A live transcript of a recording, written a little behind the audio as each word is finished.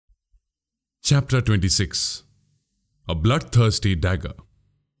Chapter 26. A Bloodthirsty Dagger.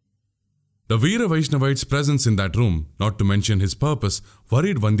 The Veera Vaishnavite's presence in that room, not to mention his purpose,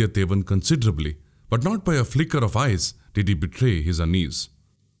 worried Vandyadevan considerably, but not by a flicker of eyes did he betray his unease.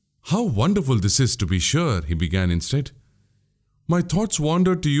 "How wonderful this is, to be sure," he began instead. "My thoughts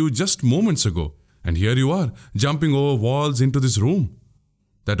wandered to you just moments ago, and here you are, jumping over walls into this room.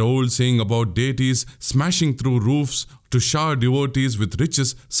 That old saying about deities smashing through roofs to shower devotees with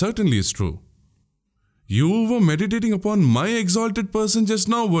riches certainly is true. You were meditating upon my exalted person just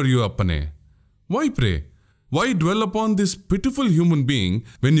now, were you, Appane? Why pray? Why dwell upon this pitiful human being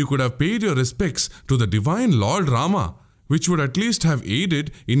when you could have paid your respects to the divine Lord Rama, which would at least have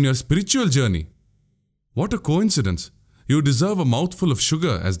aided in your spiritual journey? What a coincidence! You deserve a mouthful of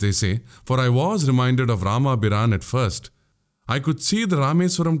sugar, as they say, for I was reminded of Rama Biran at first. I could see the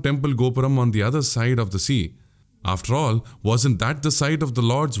Rameswaram temple Gopuram on the other side of the sea. After all, wasn't that the site of the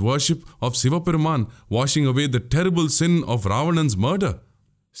Lord's worship of Sivaperuman, washing away the terrible sin of Ravanan's murder?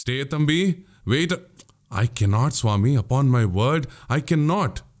 Stay, Thambi. Wait. I cannot, Swami. Upon my word, I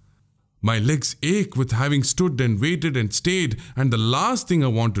cannot. My legs ache with having stood and waited and stayed, and the last thing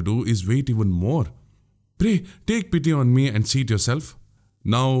I want to do is wait even more. Pray, take pity on me and seat yourself.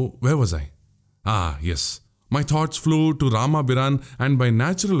 Now, where was I? Yes. My thoughts flew to Rama Biran and by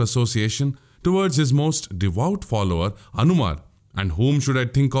natural association towards his most devout follower, Anumar. And whom should I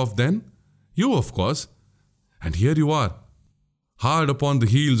think of then? You, of course. And here you are, hard upon the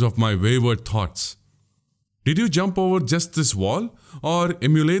heels of my wayward thoughts. Did you jump over just this wall, or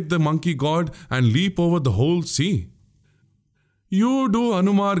emulate the monkey god and leap over the whole sea? You do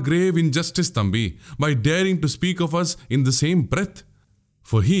Anumar grave injustice, Thambi, by daring to speak of us in the same breath.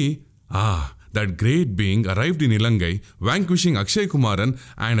 For he, that great being arrived in Ilangai, vanquishing Akshay Kumaran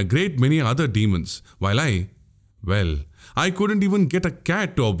and a great many other demons, while I couldn't even get a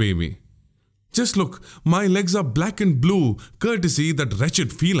cat to obey me. Just look, my legs are black and blue, courtesy that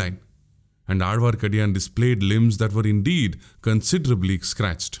wretched feline. And Advar Kadiyan displayed limbs that were indeed considerably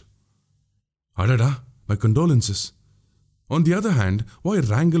scratched. Adada, my condolences. On the other hand, why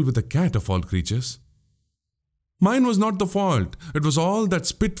wrangle with a cat of all creatures? Mine was not the fault. It was all that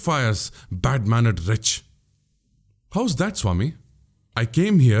Spitfire's bad-mannered wretch. How's that, Swami? I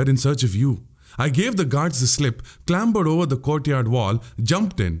came here in search of you. I gave the guards the slip, clambered over the courtyard wall,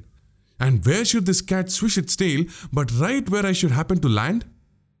 jumped in. And where should this cat swish its tail but right where I should happen to land?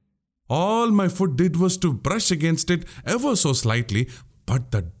 All my foot did was to brush against it ever so slightly, but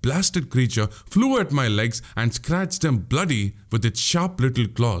that blasted creature flew at my legs and scratched them bloody with its sharp little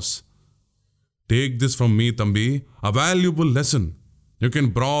claws. Take this from me, Thambi, a valuable lesson. You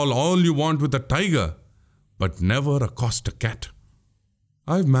can brawl all you want with a tiger, but never accost a cat.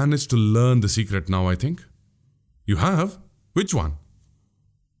 I've managed to learn the secret now, I think. You have? Which one?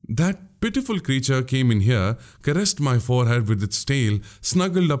 That pitiful creature came in here, caressed my forehead with its tail,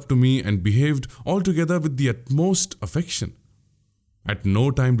 snuggled up to me and behaved altogether with the utmost affection. At no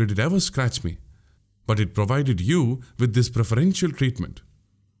time did it ever scratch me, but it provided you with this preferential treatment.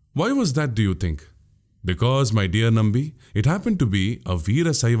 Why was that, do you think? Because, my dear Nambi, it happened to be a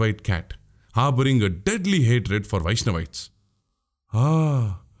Veera Saivite cat, harboring a deadly hatred for Vaishnavites.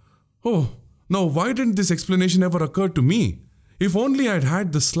 Now why didn't this explanation ever occur to me? If only I'd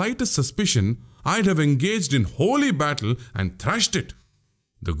had the slightest suspicion, I'd have engaged in holy battle and thrashed it.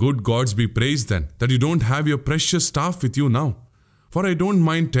 The good gods be praised then, that you don't have your precious staff with you now. For I don't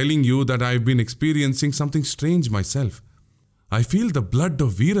mind telling you that I've been experiencing something strange myself. I feel the blood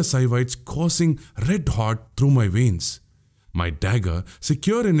of Veera Saivites coursing red-hot through my veins. My dagger,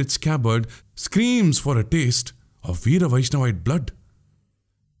 secure in its scabbard, screams for a taste of Veera Vaishnavite blood.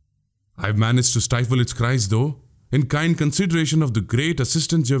 I've managed to stifle its cries, though, in kind consideration of the great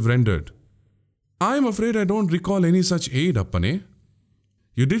assistance you've rendered. I'm afraid I don't recall any such aid, Appane.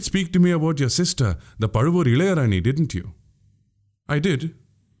 You did speak to me about your sister, the Paduvur Ilayarani, didn't you? I did.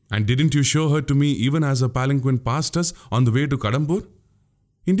 And didn't you show her to me even as a palanquin passed us on the way to Kadambur?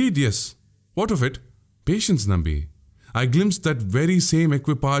 Indeed, yes. What of it? Patience, Nambi. I glimpsed that very same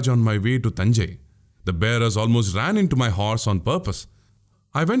equipage on my way to Tanjai. The bearers almost ran into my horse on purpose.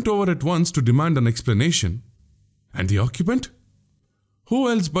 I went over at once to demand an explanation. And the occupant? Who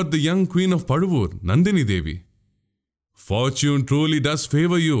else but the young queen of Paduvur, Nandini Devi? Fortune truly does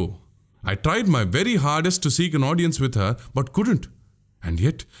favour you. I tried my very hardest to seek an audience with her, but couldn't. And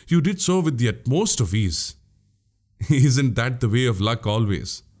yet, you did so with the utmost of ease. Isn't that the way of luck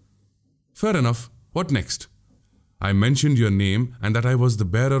always? Fair enough. What next? I mentioned your name and that I was the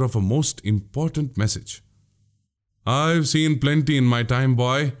bearer of a most important message. I've seen plenty in my time,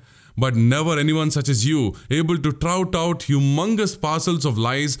 boy, but never anyone such as you, able to trout out humongous parcels of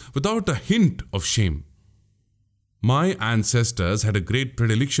lies without a hint of shame. My ancestors had a great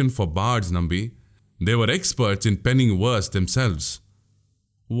predilection for bards, Nambi. They were experts in penning verse themselves.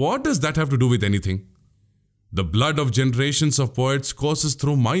 What does that have to do with anything? The blood of generations of poets courses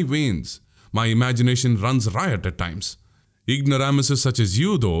through my veins. My imagination runs riot at times. Ignoramuses such as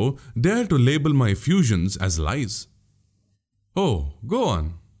you, though, dare to label my effusions as lies. Oh, go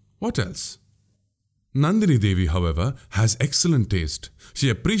on. What else? Nandini Devi, however, has excellent taste. She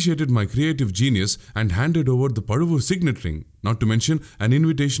appreciated my creative genius and handed over the Paduvur signet ring, not to mention an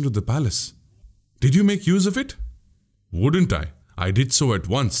invitation to the palace. Did you make use of it? Wouldn't I? I did so at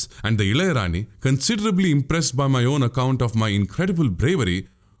once, and the Ilayarani, considerably impressed by my own account of my incredible bravery,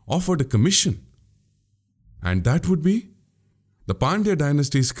 offered a commission. And that would be? The Pandya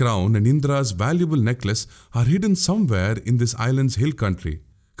dynasty's crown and Indra's valuable necklace are hidden somewhere in this island's hill country,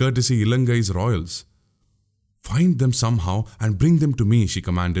 courtesy Ilangai's royals. Find them somehow and bring them to me, she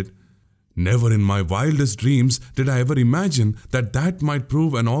commanded. Never in my wildest dreams did I ever imagine that might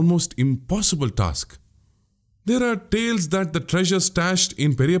prove an almost impossible task. There are tales that the treasure stashed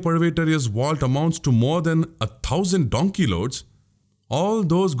in Periya Pazhavettariya's vault amounts to more than 1,000 donkey loads. All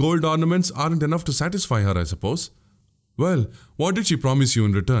those gold ornaments aren't enough to satisfy her, I suppose. Well, what did she promise you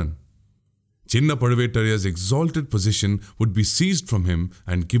in return? Chinna Pazhavettariya's exalted position would be seized from him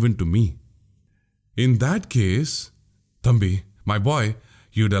and given to me. In that case, Thambi, my boy,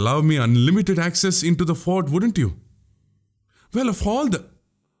 you'd allow me unlimited access into the fort, wouldn't you? Well, of all the...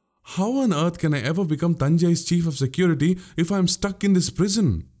 How on earth can I ever become Tanjai's chief of security if I am stuck in this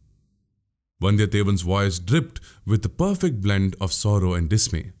prison? Vandiyathevan's voice dripped with the perfect blend of sorrow and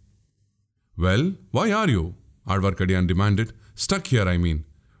dismay. Well, why are you? Alvarkadiyan demanded. Stuck here, I mean.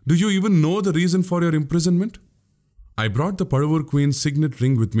 Do you even know the reason for your imprisonment? I brought the Paduvur queen's signet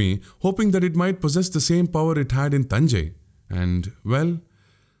ring with me, hoping that it might possess the same power it had in Tanjai. And, well,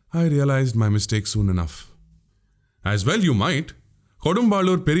 I realized my mistake soon enough. As well you might.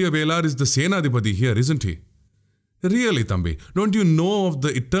 Kodumbalur Periya Velar is the Senadipati here, isn't he? Really, Thambi, don't you know of the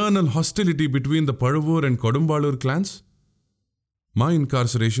eternal hostility between the Paduvur and Kodumbalur clans? My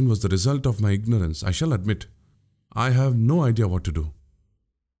incarceration was the result of my ignorance, I shall admit. I have no idea what to do.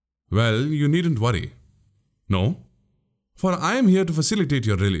 Well, you needn't worry. No, for I am here to facilitate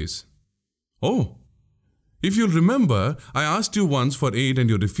your release. Oh, if you'll remember, I asked you once for aid and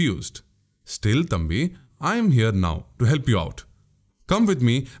you refused. Still, Thambi, I am here now to help you out. Come with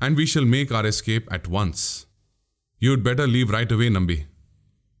me and we shall make our escape at once. You'd better leave right away, Nambi.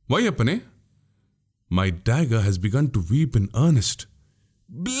 Why, Appane? My dagger has begun to weep in earnest.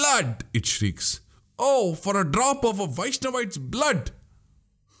 Blood, it shrieks. Oh, for a drop of a Vaishnavite's blood!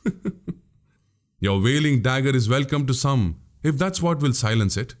 Your wailing dagger is welcome to some, if that's what will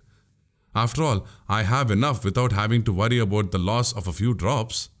silence it. After all, I have enough without having to worry about the loss of a few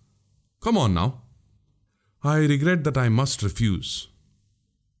drops. Come on now. I regret that I must refuse.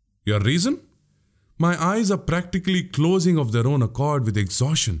 Your reason? My eyes are practically closing of their own accord with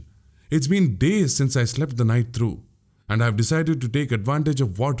exhaustion. It's been days since I slept the night through, and I've decided to take advantage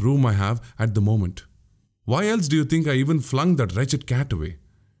of what room I have at the moment. Why else do you think I even flung that wretched cat away?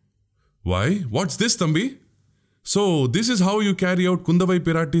 Why? What's this, Thambi? So, this is how you carry out Kundavai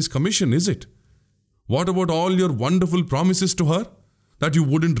Piratti's commission, is it? What about all your wonderful promises to her? That you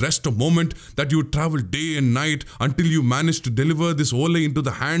wouldn't rest a moment, that you would travel day and night until you managed to deliver this Ole into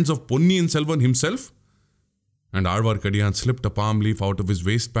the hands of Ponniyin Selvan himself? And Alvarkadiyan slipped a palm leaf out of his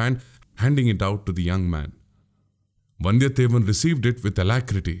waistband, handing it out to the young man. Vandiyathevan received it with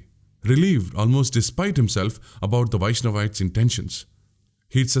alacrity, relieved almost despite himself about the Vaishnavite's intentions.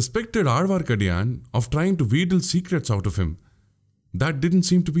 He'd suspected Alvarkadiyan of trying to wheedle secrets out of him. That didn't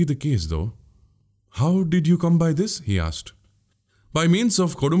seem to be the case, though. How did you come by this? He asked. By means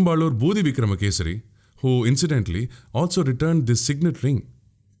of Kodumbalur Budi Vikramakesari, who incidentally also returned this signet ring.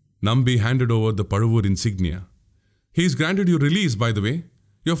 Nambi handed over the Paduvur insignia. He's granted you release, by the way.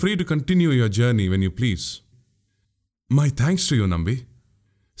 You're free to continue your journey when you please. My thanks to you, Nambi.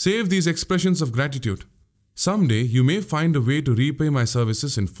 Save these expressions of gratitude. Someday you may find a way to repay my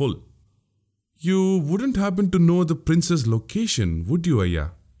services in full. You wouldn't happen to know the prince's location, would you,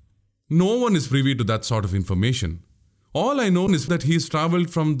 Ayya? No one is privy to that sort of information. All I know is that he's travelled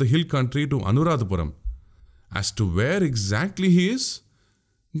from the hill country to Anuradhapuram. As to where exactly he is,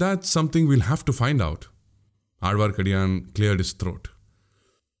 that's something we'll have to find out. Alvarkadiyan cleared his throat.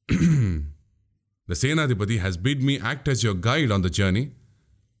 The Senadipati has bid me act as your guide on the journey.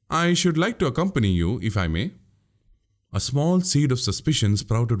 I should like to accompany you, if I may. A small seed of suspicion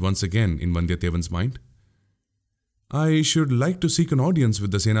sprouted once again in Vandiyathevan's mind. I should like to seek an audience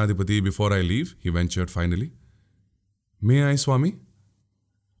with the Senadipati before I leave, he ventured finally. May I, Swami?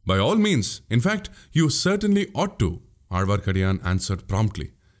 By all means. In fact, you certainly ought to, Alvarkadiyan answered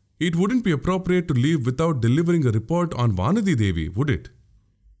promptly. It wouldn't be appropriate to leave without delivering a report on Vanadi Devi, would it?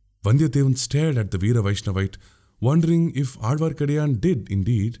 Vandiyathevan stared at the Veera Vaishnavite, wondering if Alvarkadiyan did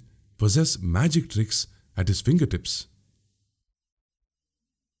indeed possess magic tricks at his fingertips.